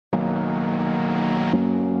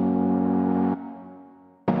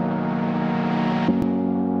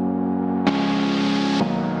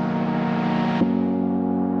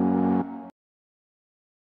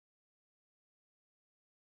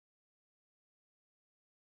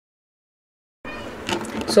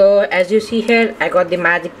So as you see here, I got the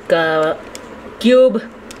magic cube.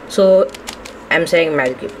 So I'm saying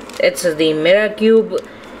magic cube, it's the mirror cube,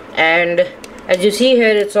 and as you see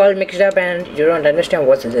here, it's all mixed up and you don't understand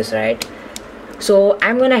what's this, right? So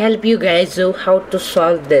I'm gonna help you guys how to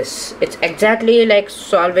solve this. It's exactly like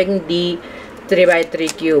solving the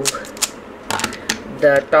 3x3 cube.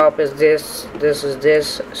 The top is this is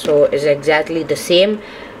this, so it's exactly the same,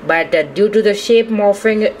 but due to the shape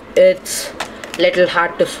morphing, it's little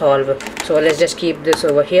hard to solve. So let's just keep this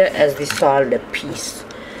over here as the solved piece.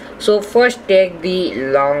 So first take the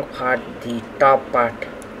long part, the top part,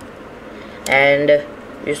 and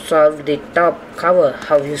you solve the top cover.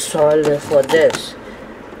 How you solve for this,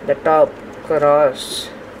 the top cross.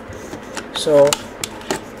 So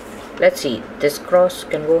let's see, this cross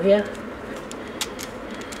can go here.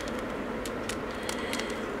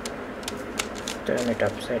 Turn it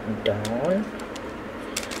upside down.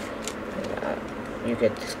 You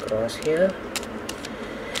get this cross here.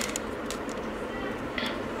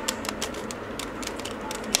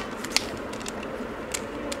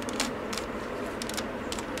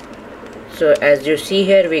 So as you see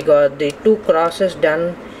here, we got the two crosses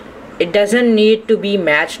done. It doesn't need to be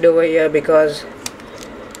matched over here because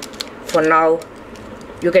for now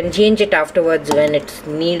you can change it afterwards when it's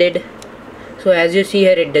needed. So as you see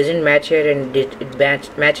here, it doesn't match here and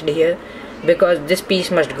it matched here because this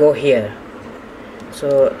piece must go here.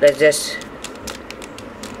 So let's just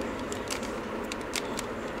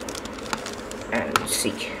and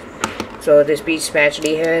see. So this piece matched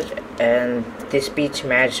here and this piece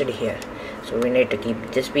matched here. So we need to keep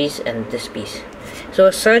this piece and this piece. So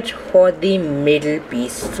search for the middle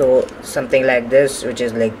piece. So something like this, which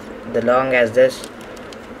is like the long as this,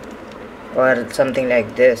 or something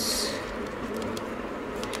like this.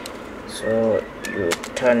 So you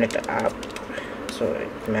turn it up so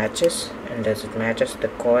it matches. And does it matches the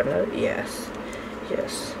corner? Yes.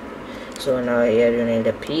 So now here you need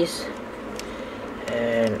a piece,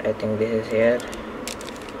 and I think this is here,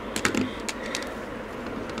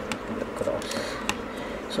 the cross.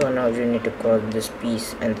 So now you need to cross this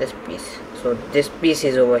piece and this piece. So this piece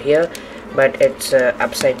is over here, but it's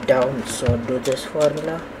upside down. So do this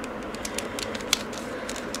formula.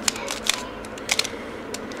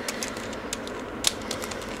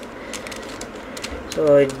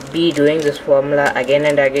 So be doing this formula again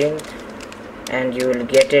and again and you will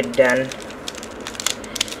get it done.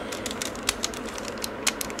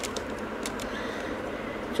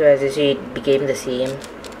 So as you see, it became the same.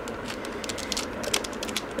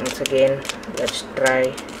 Once again, let's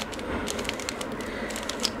try.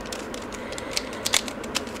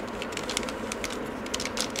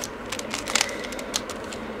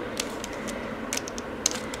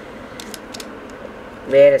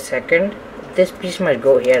 Wait a second. This piece must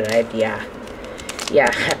go here, right? Yeah.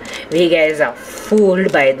 We guys are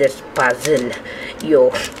fooled by this puzzle,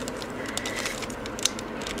 yo.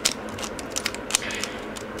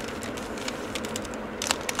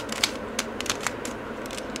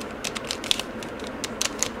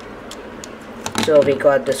 So we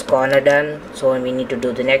got this corner done, so we need to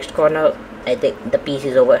do the next corner. I think the piece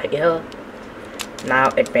is over here. Now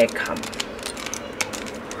it may come.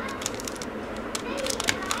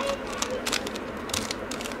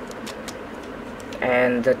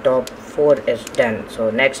 And the top 4 is done. So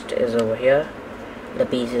next is over here, the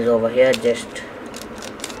piece is over here. Just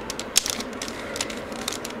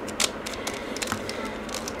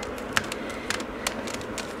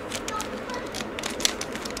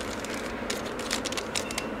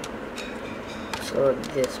so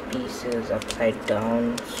this piece is upside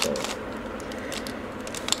down, so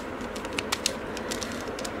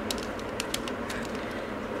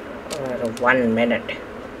 1 minute.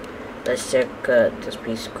 Let's check this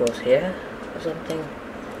piece goes here or something.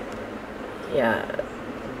 Yeah,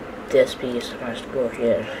 this piece must go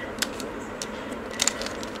here.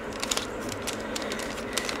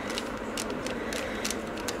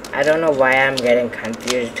 I don't know why I'm getting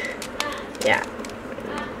confused. Yeah,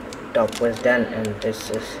 top was done and this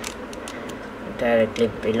is directly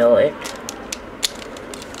below it.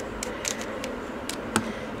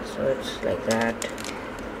 So it's like that.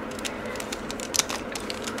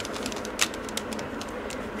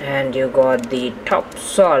 And you got the top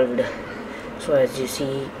solved. So as you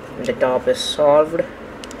see, the top is solved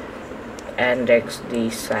and next the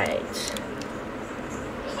sides,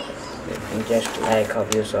 just like how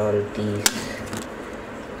you solve these.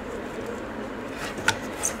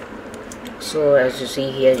 So as you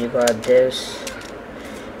see here, you got this.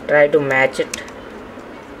 Try to match it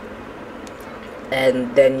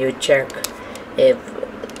and then you check if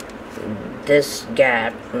this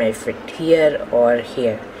gap may fit here or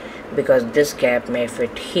here, because this gap may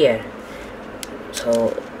fit here.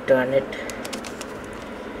 So turn it.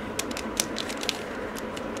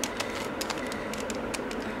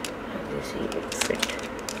 You see it fit.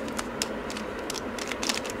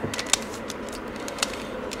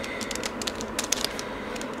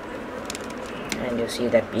 And you see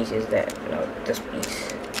that piece is there. Now this piece.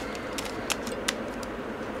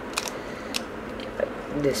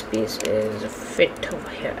 This piece is fit over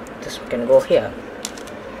here. This can go here.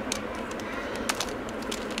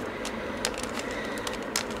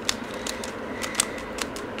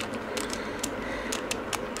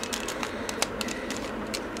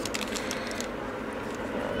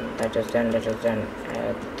 That is done.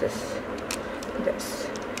 Add this.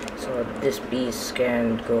 So this piece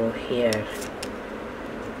can go here.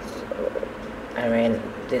 So I mean,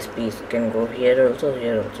 this piece can go here also,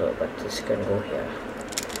 but this can go here.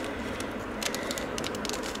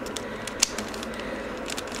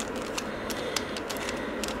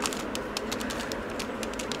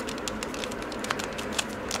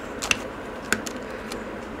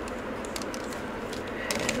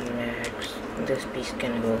 This piece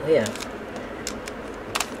can go here.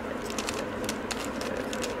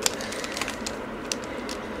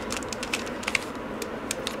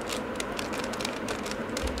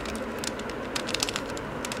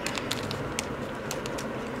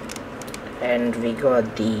 And we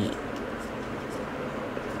got the,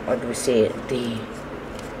 what do we say, the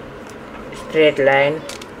straight line,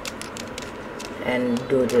 and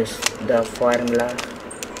do this, the formula.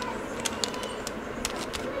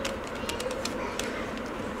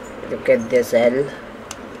 Look at this L,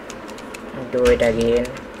 do it again,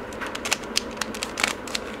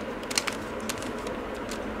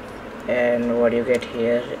 and what you get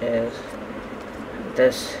here is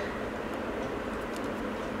this.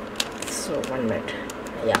 So 1 minute,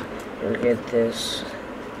 yeah, you'll get this,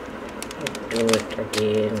 do it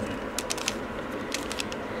again,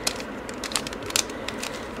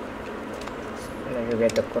 now you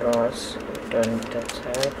get the cross, turn that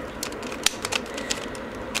side.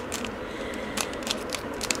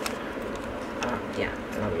 Yeah,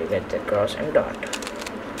 now you get the cross and dot.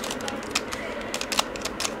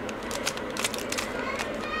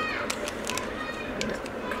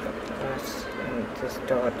 And this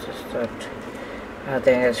dot is that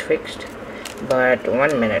nothing is fixed, but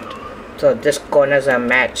 1 minute. So this corners are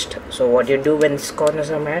matched. So what you do when these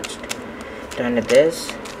corners are matched, turn it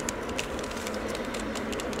this,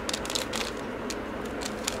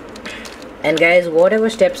 and guys, whatever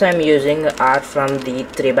steps I'm using are from the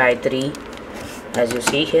 3x3, as you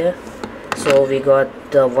see here. So we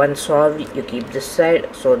got the one solved. You keep this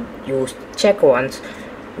side, so you check once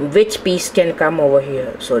which piece can come over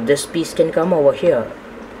here. So this piece can come over here,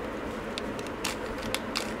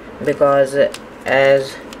 because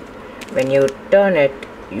as when you turn it,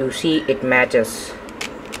 you see it matches.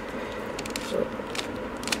 So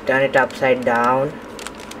turn it upside down,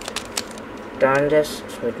 turn this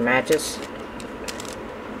so it matches.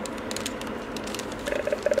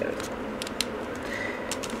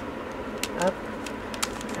 Up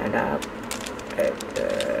and up,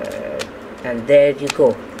 and there you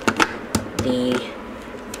go, the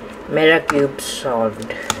mirror cube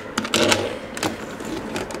solved.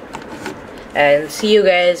 And see you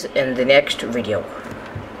guys in the next video.